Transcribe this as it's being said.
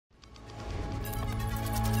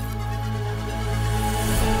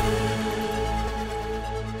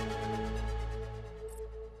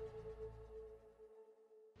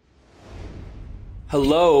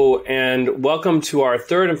Hello, and welcome to our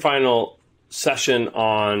third and final session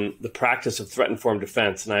on the practice of threat-informed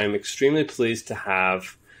defense. And I am extremely pleased to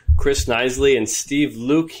have Chriss Knisley and Steve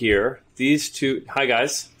Luke here. These two, hi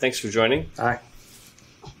guys, thanks for joining. Hi,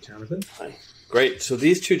 Jonathan. Hi. Great. So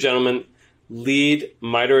these two gentlemen lead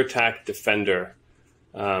MITRE ATT&CK Defender,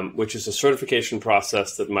 which is a certification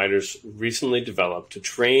process that MITRE's recently developed to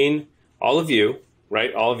train all of you,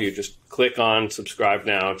 right? All of you, just click on subscribe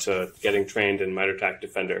now to getting trained in MITRE ATT&CK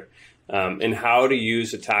Defender and how to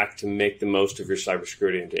use attack to make the most of your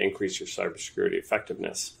cybersecurity and to increase your cybersecurity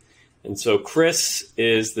effectiveness. And so Chris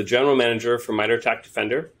is the general manager for MITRE ATT&CK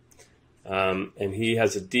Defender, and he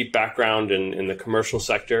has a deep background in the commercial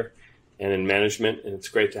sector and in management, and it's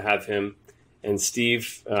great to have him. And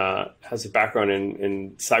Steve has a background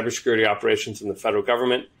in cybersecurity operations in the federal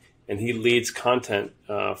government, and he leads content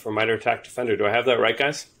for MITRE ATT&CK Defender. Do I have that right,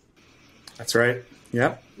 guys? That's right.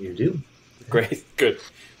 Yep. You do. Great. Good.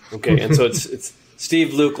 Okay. And so it's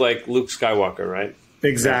Steve Luke, like Luke Skywalker, right?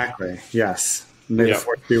 Exactly. Yes. May the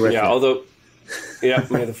force be with you. Although,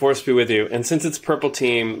 may the force be with you. And since it's purple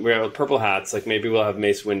team, we have purple hats, like maybe we'll have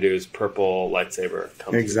Mace Windu's purple lightsaber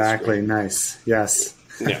come. Exactly. Nice. Yes.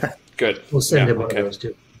 Yeah. Good. We'll send him one of those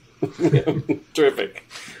too. Terrific.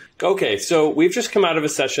 Okay, so we've just come out of a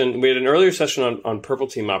session. We had an earlier session on purple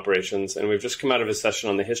team operations, and we've just come out of a session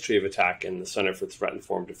on the history of attack in the Center for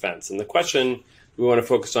Threat-Informed Defense. And the question we want to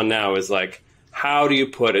focus on now is like, how do you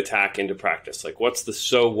put attack into practice? Like, what's the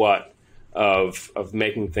so what of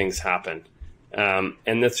making things happen?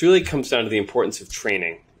 And this really comes down to the importance of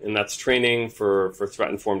training, and that's training for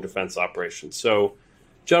threat-informed defense operations. So,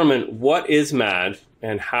 gentlemen, what is MAD,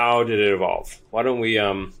 and how did it evolve? Why don't we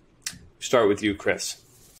start with you, Chris?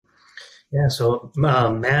 Yeah, so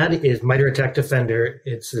MAD is MITRE ATT&CK Defender.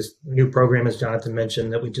 It's this new program, as Jonathan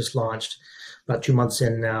mentioned, that we just launched about 2 months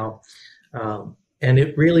in now. And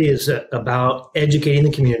it really is about educating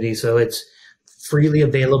the community. So it's freely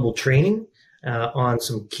available training on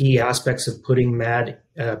some key aspects of putting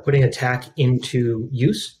attack into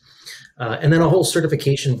use. And then a whole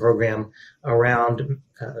certification program around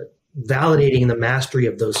validating the mastery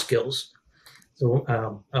of those skills. So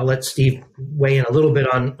I'll let Steve weigh in a little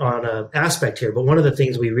bit on an aspect here, but one of the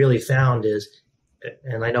things we really found is,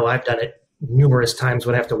 and I know I've done it numerous times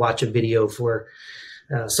when I have to watch a video for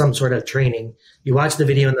some sort of training. You watch the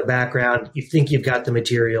video in the background, you think you've got the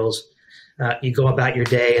materials, you go about your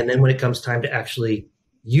day, and then when it comes time to actually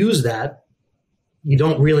use that, you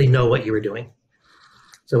don't really know what you were doing.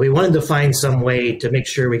 So we wanted to find some way to make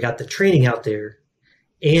sure we got the training out there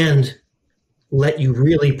and let you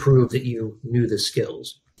really prove that you knew the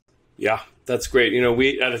skills. Yeah, that's great. You know,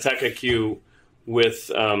 we at AttackIQ, with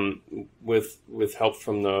help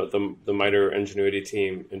from the MITRE Ingenuity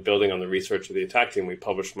team and building on the research of the attack team, we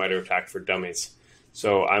published MITRE ATT&CK for Dummies.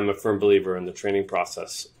 So I'm a firm believer in the training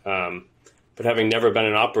process. But having never been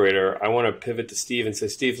an operator, I want to pivot to Steve and say,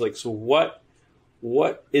 Steve, like, so what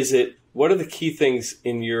is it? What are the key things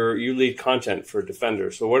in you lead content for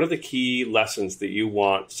Defender? So what are the key lessons that you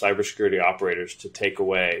want cybersecurity operators to take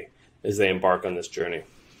away as they embark on this journey?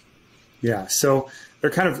 Yeah, so there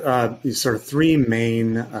are kind of sort of three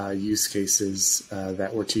main use cases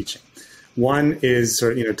that we're teaching. One is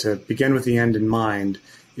sort of, to begin with the end in mind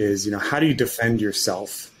is, how do you defend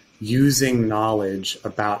yourself using knowledge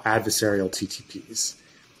about adversarial TTPs?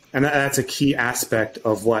 And that's a key aspect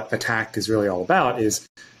of what attack is really all about, is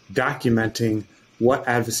documenting what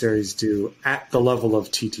adversaries do at the level of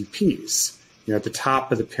TTPs, at the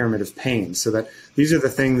top of the pyramid of pain, so that these are the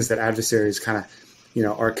things that adversaries kind of,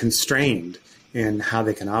 are constrained in how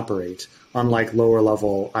they can operate, unlike lower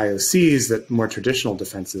level IOCs that more traditional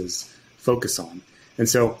defenses focus on. And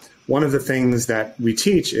so one of the things that we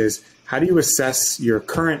teach is, how do you assess your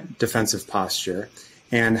current defensive posture,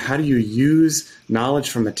 and how do you use knowledge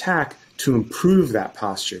from attack to improve that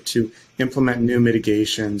posture, to implement new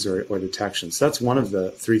mitigations or detections? So that's one of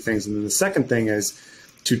the three things. And then the second thing is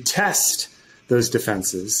to test those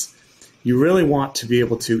defenses. You really want to be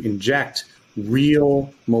able to inject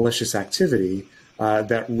real malicious activity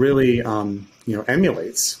that really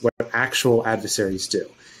emulates what actual adversaries do.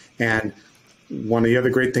 And one of the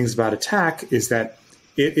other great things about attack is that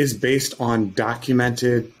it is based on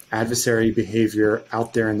documented adversary behavior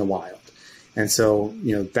out there in the wild. And so,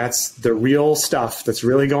 that's the real stuff that's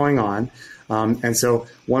really going on. And so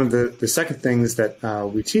one of the second things that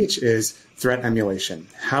we teach is threat emulation.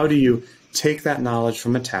 How do you take that knowledge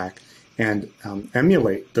from attack and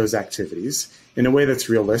emulate those activities in a way that's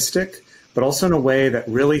realistic, but also in a way that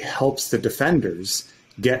really helps the defenders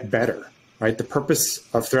get better, right? The purpose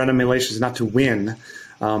of threat emulation is not to win,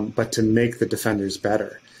 but to make the defenders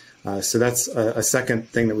better. So that's a second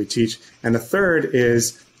thing that we teach. And the third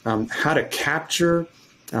is how to capture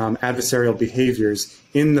adversarial behaviors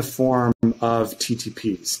in the form of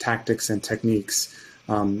TTPs, tactics and techniques,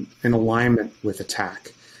 in alignment with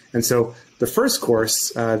attack. And so the first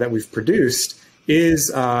course that we've produced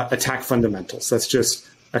is Attack Fundamentals. That's just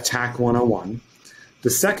Attack 101. The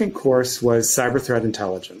second course was Cyber Threat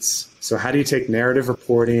Intelligence. So how do you take narrative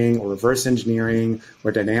reporting or reverse engineering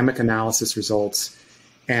or dynamic analysis results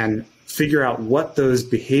and figure out what those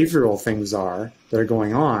behavioral things are that are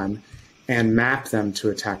going on and map them to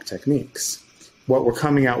attack techniques. What we're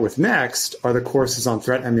coming out with next are the courses on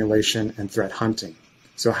threat emulation and threat hunting.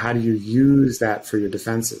 So how do you use that for your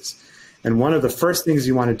defenses? And one of the first things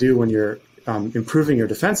you want to do when you're improving your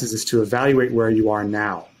defenses is to evaluate where you are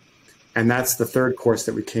now. And that's the third course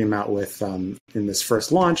that we came out with in this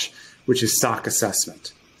first launch, which is SOC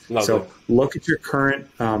assessment. Lovely. So look at your current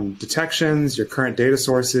detections, your current data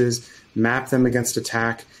sources, map them against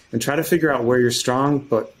attack, and try to figure out where you're strong,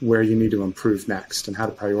 but where you need to improve next and how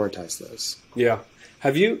to prioritize those. Yeah.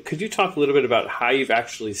 Could you talk a little bit about how you've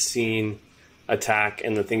actually seen attack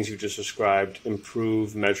and the things you just described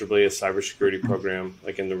improve measurably a cybersecurity program,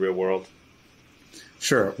 like in the real world?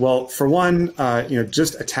 Sure. Well, for one,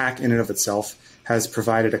 just attack in and of itself has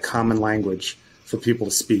provided a common language for people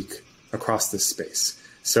to speak across this space.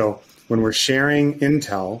 So when we're sharing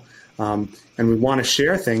intel and we want to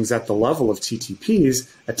share things at the level of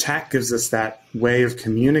TTPs, attack gives us that way of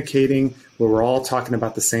communicating where we're all talking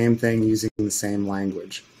about the same thing using the same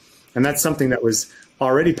language. And that's something that was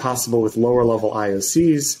already possible with lower level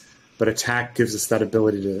IOCs, but attack gives us that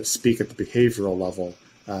ability to speak at the behavioral level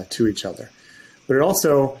to each other. But it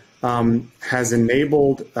also has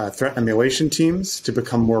enabled threat emulation teams to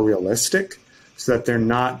become more realistic so that they're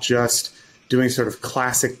not just doing sort of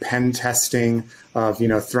classic pen testing of,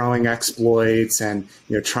 throwing exploits and,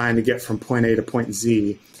 trying to get from point A to point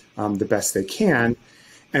Z the best they can.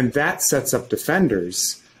 And that sets up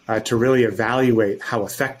defenders to really evaluate how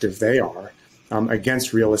effective they are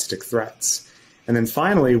against realistic threats. And then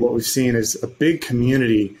finally, what we've seen is a big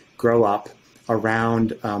community grow up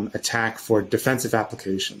around attack for defensive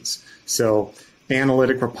applications. So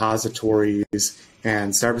analytic repositories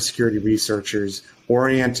and cybersecurity researchers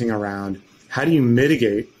orienting around how do you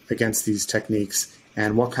mitigate against these techniques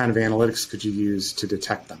and what kind of analytics could you use to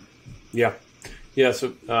detect them? Yeah. Yeah.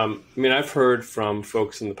 So, I've heard from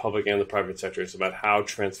folks in the public and the private sectors about how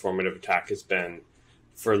transformative attack has been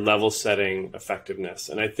for level setting effectiveness.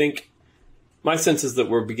 And I think my sense is that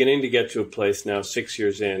we're beginning to get to a place now 6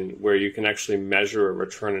 years in where you can actually measure a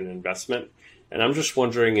return on investment. And I'm just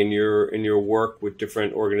wondering in your work with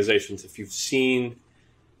different organizations, if you've seen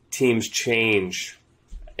teams change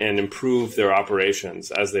and improve their operations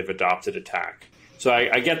as they've adopted attack. So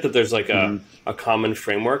I get that there's like a common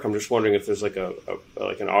framework. I'm just wondering if there's like an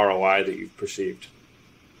ROI that you've perceived.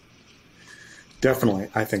 Definitely,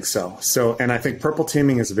 I think so. And I think purple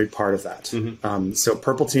teaming is a big part of that. So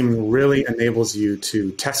purple teaming really enables you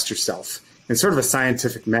to test yourself in sort of a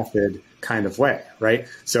scientific method kind of way, right?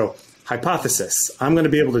 So hypothesis, I'm going to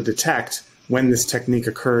be able to detect when this technique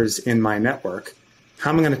occurs in my network. How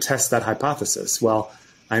am I going to test that hypothesis? Well,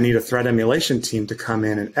 I need a threat emulation team to come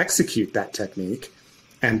in and execute that technique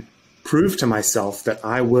and prove to myself that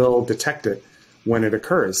I will detect it when it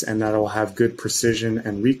occurs and that it will have good precision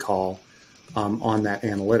and recall on that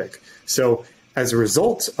analytic. So as a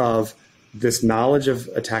result of this knowledge of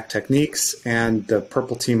attack techniques and the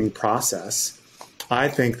purple teaming process, I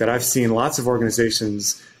think that I've seen lots of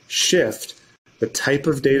organizations shift the type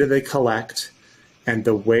of data they collect and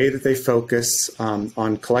the way that they focus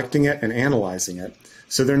on collecting it and analyzing it.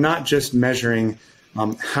 So they're not just measuring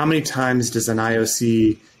how many times does an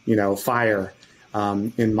IOC fire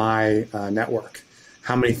in my network,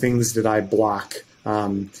 how many things did I block,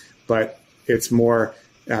 but it's more,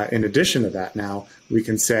 in addition to that now, we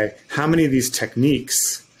can say, how many of these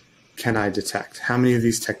techniques can I detect? How many of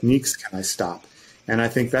these techniques can I stop? And I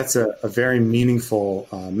think that's a very meaningful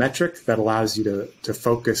metric that allows you to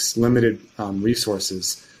focus limited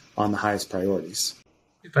resources on the highest priorities.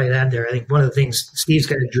 If I add there, I think one of the things Steve's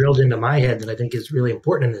kind of drilled into my head that I think is really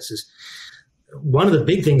important in this is one of the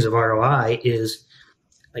big things of ROI is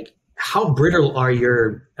like how brittle are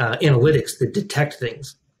your analytics that detect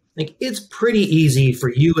things? Like it's pretty easy for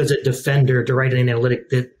you as a defender to write an analytic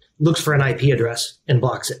that looks for an IP address and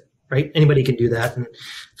blocks it, right? Anybody can do that and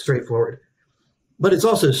straightforward. But it's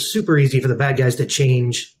also super easy for the bad guys to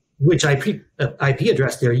change which IP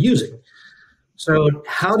address they're using. So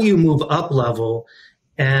how do you move up level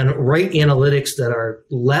and write analytics that are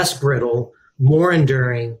less brittle, more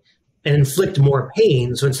enduring, and inflict more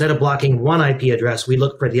pain. So instead of blocking one IP address, we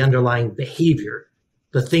look for the underlying behavior,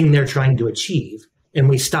 the thing they're trying to achieve, and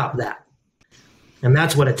we stop that. And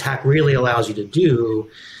that's what attack really allows you to do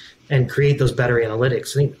and create those better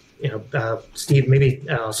analytics. I think, Steve, maybe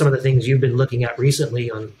some of the things you've been looking at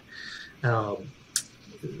recently on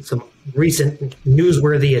some recent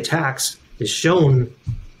newsworthy attacks has shown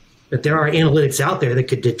that there are analytics out there that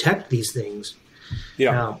could detect these things,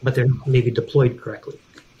 but they're maybe deployed correctly.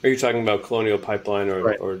 Are you talking about Colonial Pipeline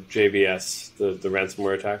or JBS, the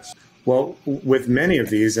ransomware attacks? Well, with many of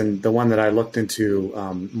these, and the one that I looked into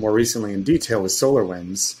more recently in detail was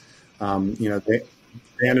SolarWinds.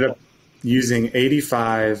 They ended up using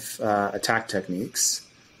 85 attack techniques,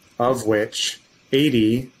 of which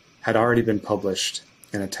 80 had already been published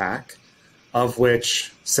in Attack, of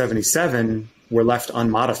which 77 were left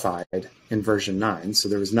unmodified in version 9. So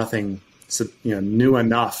there was nothing new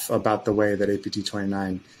enough about the way that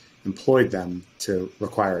APT29 employed them to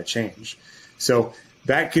require a change. So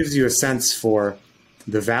that gives you a sense for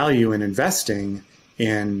the value in investing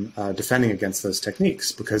in defending against those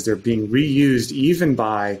techniques, because they're being reused even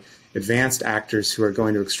by advanced actors who are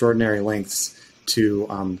going to extraordinary lengths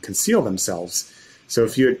to conceal themselves. So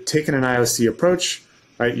if you had taken an IOC approach,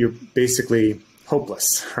 right, you're basically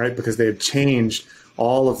hopeless, right, because they have changed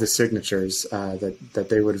all of the signatures that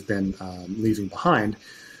they would have been leaving behind.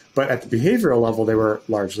 But at the behavioral level, they were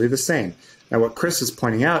largely the same. Now, what Chriss is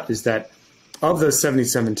pointing out is that of those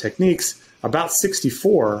 77 techniques, about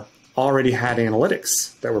 64 already had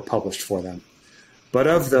analytics that were published for them. But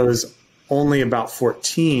of those, only about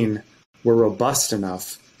 14 were robust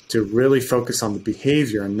enough to really focus on the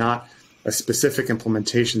behavior and not a specific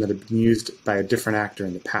implementation that had been used by a different actor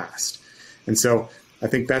in the past. And so I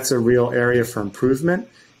think that's a real area for improvement.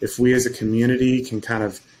 If we as a community can kind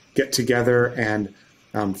of get together and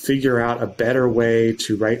figure out a better way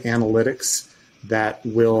to write analytics that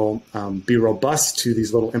will be robust to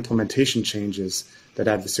these little implementation changes that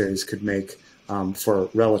adversaries could make for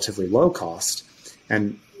relatively low cost,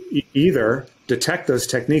 and either detect those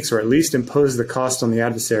techniques or at least impose the cost on the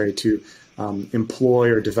adversary to employ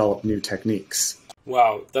or develop new techniques.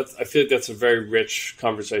 Wow, I feel like that's a very rich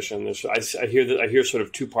conversation. I hear sort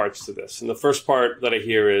of two parts to this. And the first part that I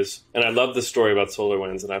hear is, and I love the story about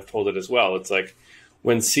SolarWinds, and I've told it as well. It's like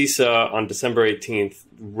when CISA on December 18th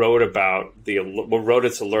wrote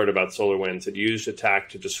its alert about SolarWinds, it used attack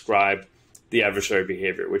to describe the adversary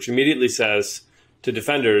behavior, which immediately says to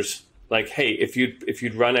defenders, like, hey, if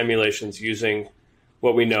you'd run emulations using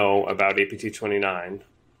what we know about APT29,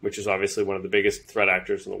 which is obviously one of the biggest threat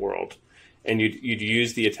actors in the world, and you'd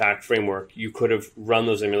use the attack framework, you could have run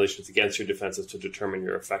those emulations against your defenses to determine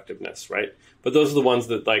your effectiveness, right? But those are the ones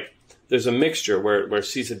that, like, there's a mixture where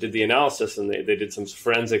CISA did the analysis and they did some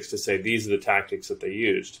forensics to say these are the tactics that they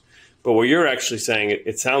used. But what you're actually saying,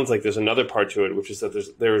 it sounds like there's another part to it, which is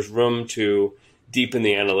that there is room to deepen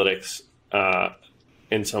the analytics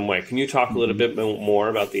in some way. Can you talk a little bit more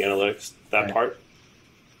about the analytics, that part?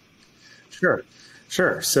 Sure.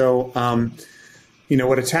 So,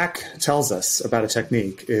 what attack tells us about a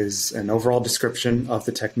technique is an overall description of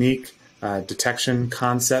the technique, detection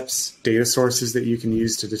concepts, data sources that you can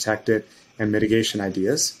use to detect it, and mitigation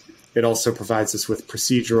ideas. It also provides us with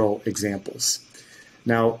procedural examples.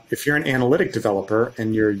 Now, if you're an analytic developer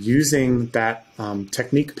and you're using that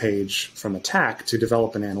technique page from Attack to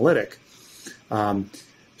develop an analytic,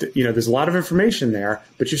 there's a lot of information there,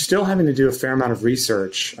 but you're still having to do a fair amount of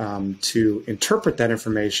research to interpret that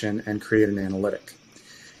information and create an analytic.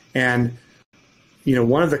 And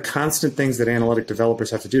one of the constant things that analytic developers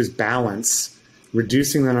have to do is balance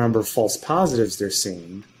reducing the number of false positives they're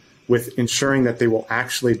seeing with ensuring that they will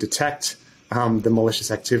actually detect the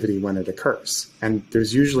malicious activity when it occurs. And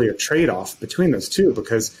there's usually a trade-off between those two,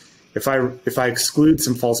 because if I exclude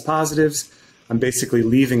some false positives, I'm basically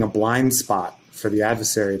leaving a blind spot for the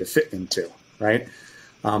adversary to fit into, right?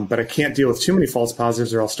 But I can't deal with too many false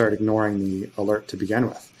positives or I'll start ignoring the alert to begin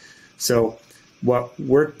with. So what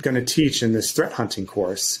we're going to teach in this threat hunting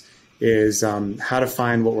course is how to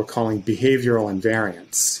find what we're calling behavioral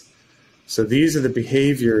invariants. So these are the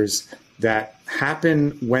behaviors that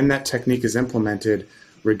happen when that technique is implemented,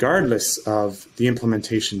 regardless of the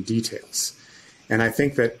implementation details. And I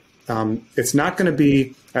think that it's not going to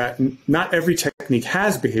be, not every technique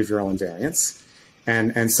has behavioral invariants.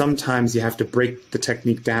 And sometimes you have to break the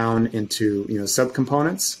technique down into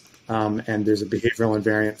subcomponents. And there's a behavioral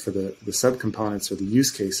invariant for the subcomponents or the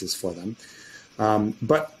use cases for them.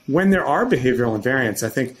 But when there are behavioral invariants, I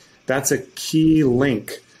think that's a key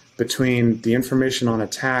link between the information on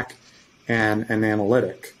attack and an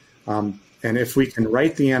analytic. And if we can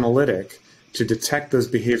write the analytic to detect those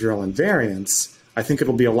behavioral invariants, I think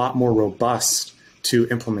it'll be a lot more robust to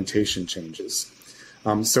implementation changes.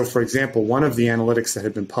 So, for example, one of the analytics that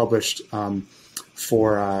had been published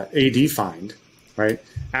for AD Find, right,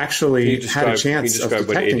 actually had a chance of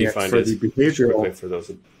detecting it for the behavioral. For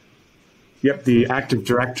those. Yep, the Active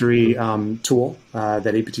Directory tool that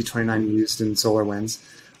APT29 used in SolarWinds.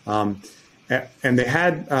 And they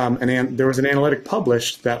had there was an analytic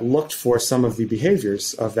published that looked for some of the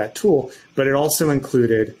behaviors of that tool, but it also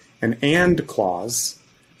included an AND clause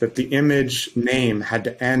that the image name had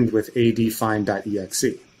to end with adfind.exe.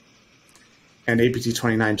 And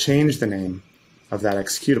APT29 changed the name of that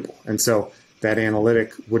executable. And so that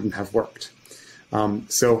analytic wouldn't have worked.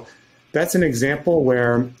 So that's an example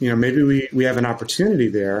where, maybe we have an opportunity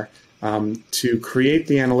there to create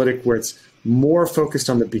the analytic where it's more focused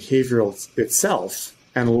on the behavioral itself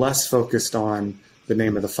and less focused on the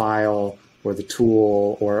name of the file or the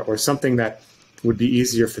tool or something that would be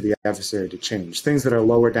easier for the adversary to change, things that are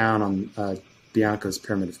lower down on Bianco's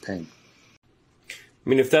pyramid of pain. I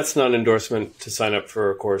mean, if that's not an endorsement to sign up for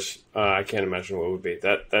a course, I can't imagine what would be.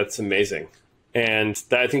 That's amazing. And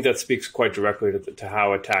I think that speaks quite directly to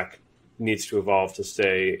how attack needs to evolve to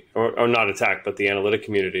stay, or not attack, but the analytic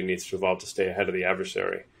community needs to evolve to stay ahead of the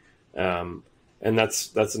adversary. And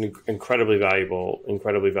that's an incredibly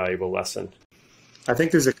valuable lesson. I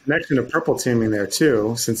think there's a connection to purple teaming there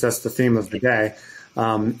too, since that's the theme of the day,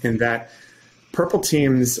 in that purple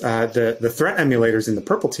teams, the threat emulators in the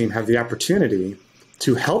purple team have the opportunity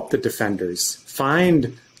to help the defenders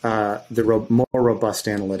find the more robust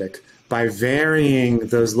analytic by varying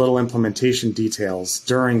those little implementation details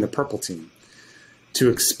during the purple team to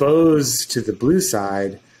expose to the blue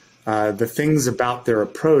side the things about their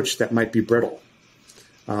approach that might be brittle.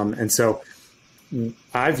 And so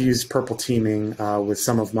I've used purple teaming with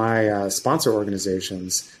some of my sponsor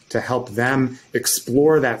organizations to help them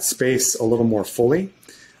explore that space a little more fully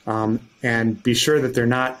and be sure that they're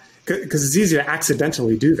not, because it's easy to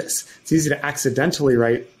accidentally do this. It's easy to accidentally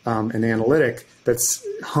write an analytic that's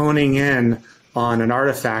honing in on an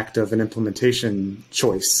artifact of an implementation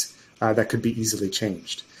choice that could be easily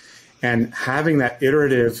changed. And having that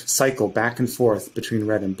iterative cycle back and forth between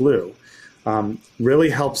red and blue really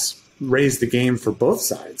helps raise the game for both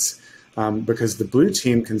sides because the blue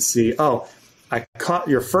team can see, oh, I caught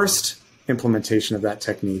your first implementation of that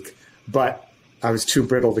technique, but I was too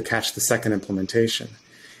brittle to catch the second implementation.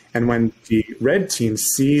 And when the red team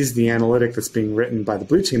sees the analytic that's being written by the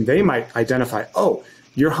blue team, they might identify, oh,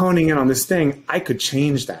 you're honing in on this thing. I could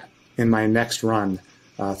change that in my next run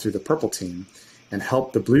through the purple team and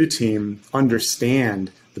help the blue team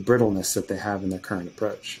understand the brittleness that they have in their current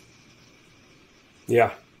approach.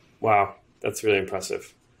 Yeah. Wow. That's really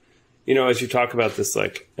impressive. As you talk about this,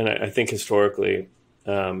 and I think historically,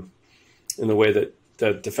 in the way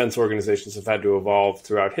that defense organizations have had to evolve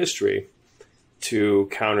throughout history to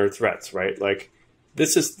counter threats, right?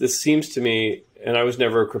 This seems to me, and I was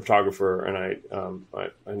never a cryptographer, and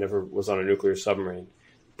I never was on a nuclear submarine,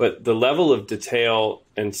 but the level of detail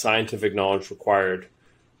and scientific knowledge required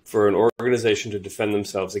for an organization to defend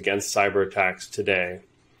themselves against cyber attacks today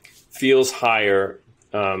feels higher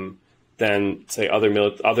than, say,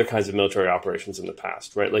 other kinds of military operations in the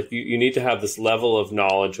past, right? You need to have this level of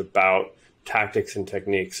knowledge about tactics and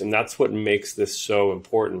techniques, and that's what makes this so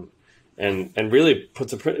important. And really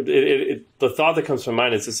puts the thought that comes to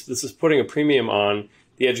mind is this is putting a premium on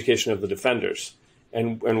the education of the defenders.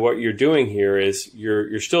 And what you're doing here is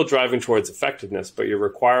you're still driving towards effectiveness, but you're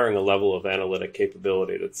requiring a level of analytic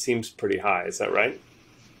capability that seems pretty high. Is that right?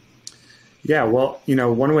 Yeah, well,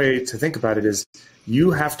 one way to think about it is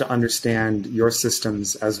you have to understand your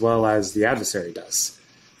systems as well as the adversary does.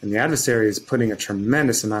 And the adversary is putting a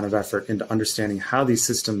tremendous amount of effort into understanding how these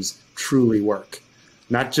systems truly work.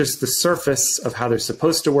 Not just the surface of how they're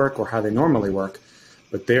supposed to work or how they normally work,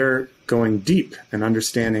 but they're going deep and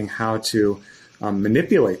understanding how to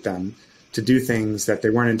manipulate them to do things that they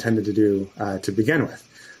weren't intended to do to begin with.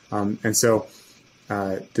 And so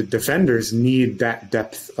the defenders need that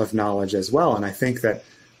depth of knowledge as well. And I think that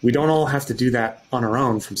we don't all have to do that on our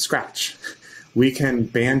own from scratch. We can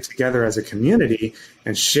band together as a community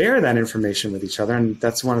and share that information with each other. And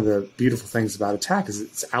that's one of the beautiful things about Attack is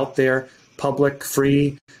it's out there, public,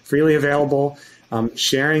 freely available,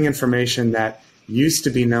 sharing information that used to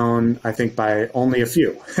be known, I think, by only a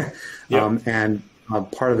few. Yep. And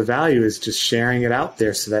part of the value is just sharing it out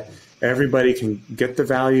there so that everybody can get the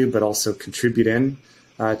value, but also contribute in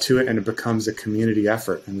to it, and it becomes a community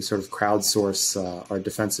effort, and we sort of crowdsource our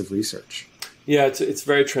defensive research. Yeah, it's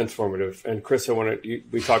very transformative. And Chriss,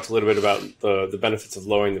 we talked a little bit about the benefits of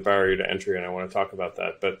lowering the barrier to entry, and I want to talk about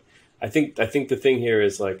that. But I think the thing here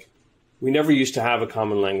is like, we never used to have a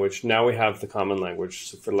common language. Now we have the common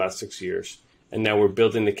language for the last 6 years. And now we're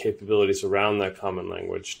building the capabilities around that common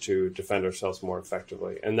language to defend ourselves more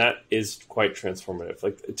effectively. And that is quite transformative.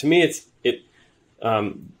 Like, to me, a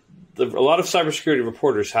lot of cybersecurity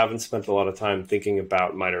reporters haven't spent a lot of time thinking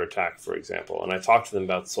about MITRE ATT&CK, for example. And I talk to them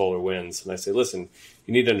about SolarWinds, and I say, listen,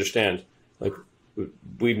 you need to understand, like,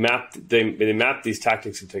 they mapped these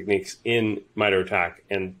tactics and techniques in MITRE ATT&CK,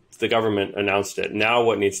 and the government announced it. Now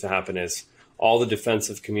what needs to happen is all the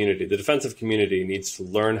defensive community needs to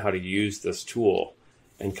learn how to use this tool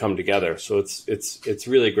and come together. So it's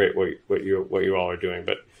really great what you all are doing.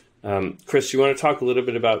 But Chriss, you want to talk a little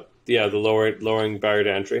bit about the lowering barrier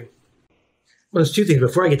to entry? Well, there's two things.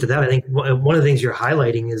 Before I get to that, I think one of the things you're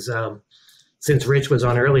highlighting is, since Rich was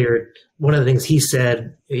on earlier, one of the things he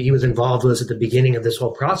said he was involved with us at the beginning of this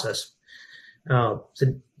whole process. So,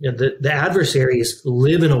 the adversaries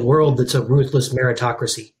live in a world that's a ruthless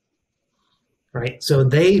meritocracy, right? So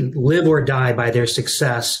they live or die by their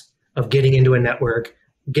success of getting into a network,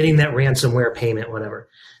 getting that ransomware payment, whatever.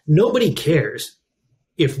 Nobody cares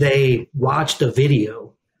if they watched a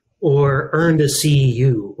video or earned a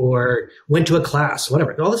CEU or went to a class,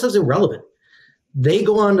 whatever. All this is irrelevant. They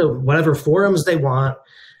go on to whatever forums they want,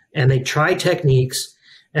 and they try techniques,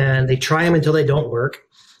 and they try them until they don't work,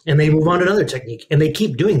 and they move on to another technique, and they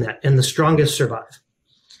keep doing that, and the strongest survive.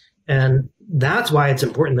 And that's why it's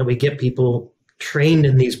important that we get people trained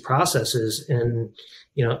in these processes and,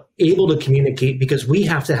 able to communicate, because we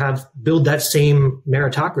have to build that same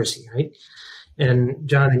meritocracy, right? And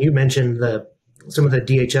Jonathan, you mentioned some of the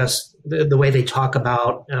DHS, the way they talk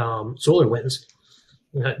about SolarWinds.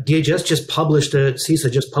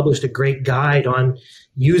 CISA just published a great guide on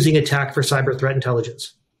using attack for cyber threat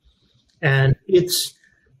intelligence. And it's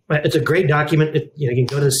a great document. You can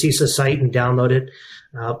go to the CISA site and download it.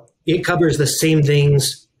 It covers the same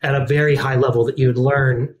things at a very high level that you'd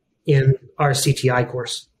learn in our CTI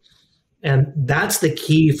course. And that's the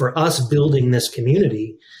key for us building this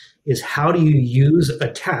community, is how do you use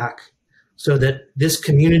attack so that this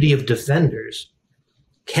community of defenders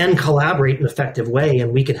can collaborate in an effective way,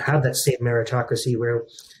 and we can have that same meritocracy where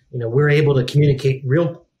we're able to communicate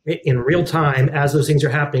in real time as those things are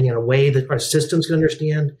happening in a way that our systems can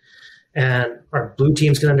understand, and our blue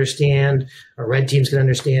teams can understand, our red teams can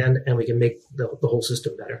understand, and we can make the whole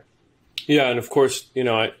system better. Yeah, and of course,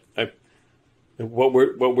 what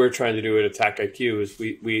we're trying to do at AttackIQ is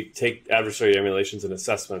we take adversary emulations and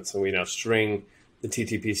assessments, and we now string the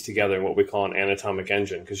TTPs together in what we call an anatomic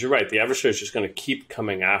engine. Because you're right, the adversary is just going to keep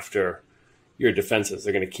coming after your defenses.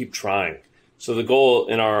 They're going to keep trying. So the goal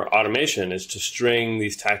in our automation is to string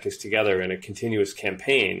these tactics together in a continuous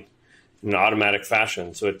campaign in an automatic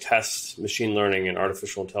fashion. So it tests machine learning and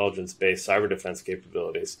artificial intelligence-based cyber defense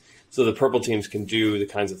capabilities. So the purple teams can do the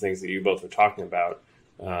kinds of things that you both are talking about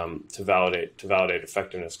to validate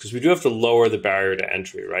effectiveness. Because we do have to lower the barrier to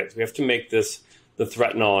entry, right? So we have to make the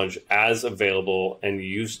threat knowledge as available and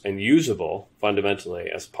usable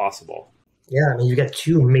fundamentally as possible. Yeah, I mean, you got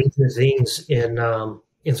two major things in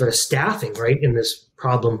sort of staffing, right, in this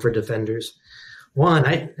problem for defenders. One,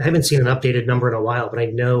 I haven't seen an updated number in a while, but I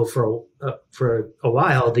know for a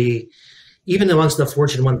while, even amongst the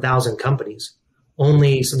Fortune 1000 companies,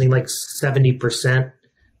 only something like 70%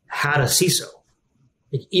 had a CISO,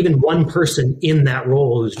 like even one person in that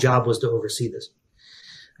role whose job was to oversee this.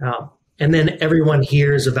 And then everyone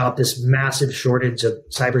hears about this massive shortage of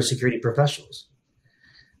cybersecurity professionals.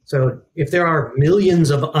 So if there are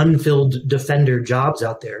millions of unfilled defender jobs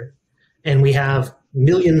out there, and we have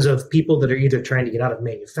millions of people that are either trying to get out of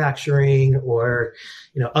manufacturing or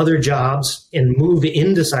other jobs and move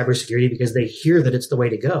into cybersecurity because they hear that it's the way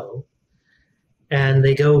to go, and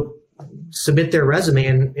they go submit their resume,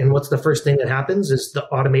 and what's the first thing that happens is the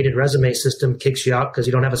automated resume system kicks you out because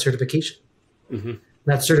you don't have a certification. Mm-hmm.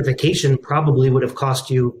 That certification probably would have cost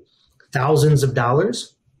you thousands of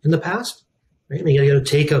dollars in the past. Right? I mean, you got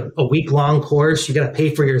to take a week-long course. You got to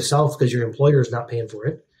pay for yourself because your employer is not paying for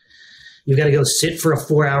it. You've got to go sit for a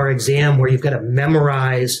 4-hour exam where you've got to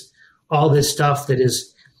memorize all this stuff that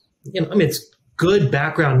is, it's good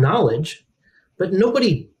background knowledge, but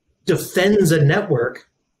nobody defends a network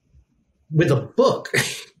with a book,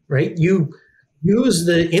 right? You use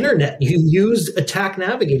the internet, you use Attack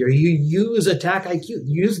Navigator, you use AttackIQ, you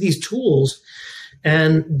use these tools,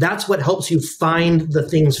 and that's what helps you find the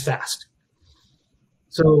things fast.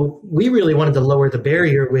 So we really wanted to lower the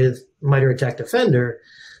barrier with MITRE ATT&CK Defender.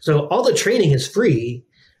 So all the training is free,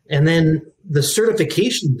 and then the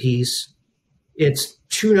certification piece, it's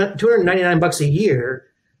 $299 a year,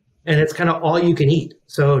 and it's kind of all you can eat.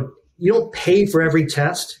 So you don't pay for every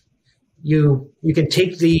test. You can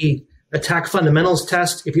take the attack fundamentals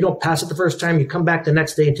test. If you don't pass it the first time, you come back the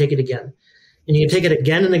next day and take it again. And you can take it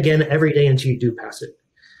again and again every day until you do pass it.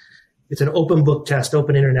 It's an open book test,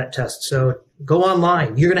 open internet test. So go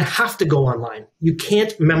online. You're going to have to go online. You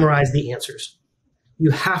can't memorize the answers.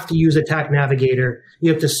 You have to use Attack Navigator.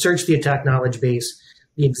 You have to search the attack knowledge base,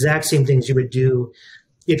 the exact same things you would do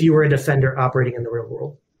if you were a defender operating in the real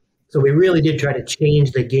world. So we really did try to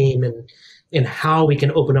change the game in how we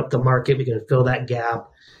can open up the market. We can fill that gap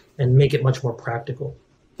and make it much more practical.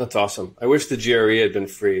 That's awesome. I wish the GRE had been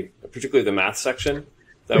free, particularly the math section.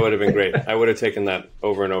 That would have been great. I would have taken that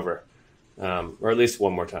over and over, or at least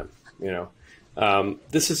one more time.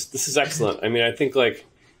 This is excellent. I mean, I think like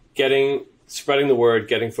spreading the word,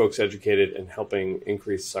 getting folks educated, and helping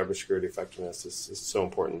increase cybersecurity effectiveness is so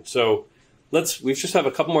important. So we just have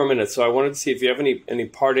a couple more minutes. So I wanted to see if you have any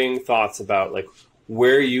parting thoughts about like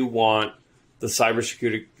where you want the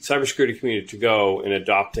cybersecurity community to go in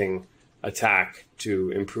adopting Attack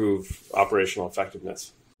to improve operational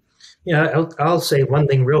effectiveness. Yeah, I'll say one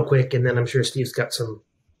thing real quick, and then I'm sure Steve's got some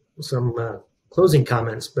closing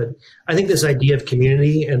comments. But I think this idea of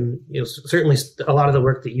community, and certainly a lot of the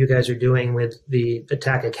work that you guys are doing with the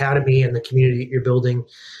Attack Academy and the community that you're building,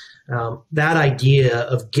 that idea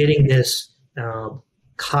of getting this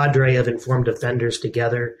cadre of informed defenders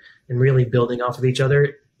together and really building off of each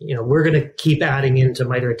other. We're going to keep adding into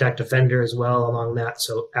MITRE ATT&CK Defender as well along that.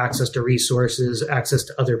 So access to resources, access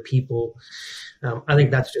to other people. I think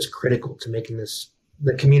that's just critical to making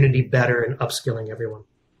the community better and upskilling everyone.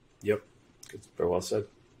 Yep. Good. Very well said.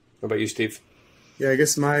 What about you, Steve? Yeah, I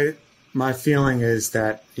guess my feeling is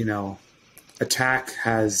that, Attack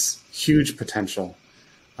has huge potential,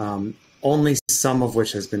 only some of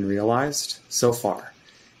which has been realized so far.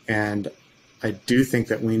 And I do think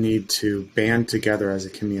that we need to band together as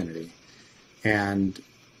a community. And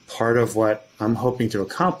part of what I'm hoping to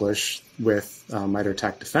accomplish with MITRE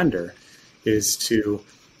ATT&CK Defender is to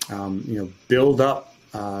build up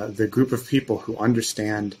the group of people who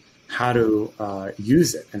understand how to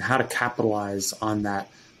use it and how to capitalize on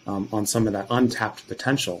that, on some of that untapped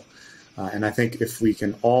potential. And I think if we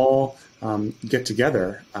can all get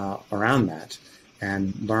together around that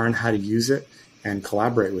and learn how to use it and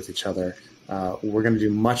collaborate with each other, we're going to do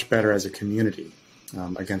much better as a community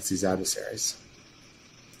against these adversaries.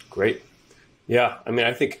 Great. Yeah, I mean,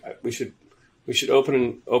 I think we should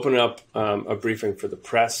open up a briefing for the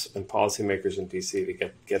press and policymakers in DC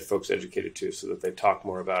to get folks educated too, so that they talk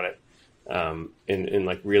more about it in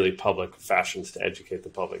like really public fashions to educate the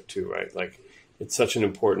public too, right? Like it's such an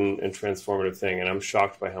important and transformative thing, and I'm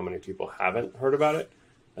shocked by how many people haven't heard about it.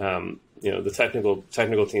 The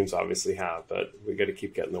technical teams obviously have, but we got to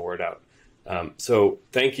keep getting the word out. So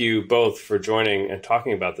thank you both for joining and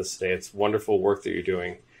talking about this today. It's wonderful work that you're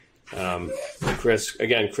doing. Chriss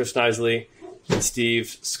Knisley and Steve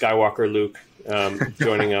Skywalker Luke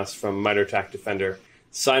joining us from MITRE ATT&CK Defender.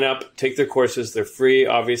 Sign up, take their courses. They're free,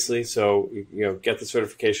 obviously. So, get the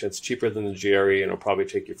certification. It's cheaper than the GRE, and it'll probably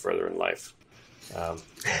take you further in life.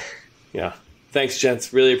 Yeah. Thanks,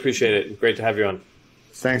 gents. Really appreciate it. Great to have you on.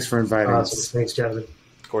 Thanks for inviting us. Thanks, Jonathan.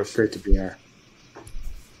 Of course. Great to be here.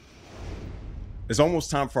 It's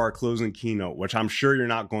almost time for our closing keynote, which I'm sure you're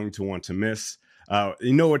not going to want to miss.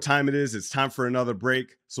 You know what time it is. It's time for another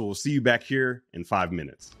break. So we'll see you back here in 5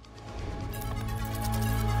 minutes.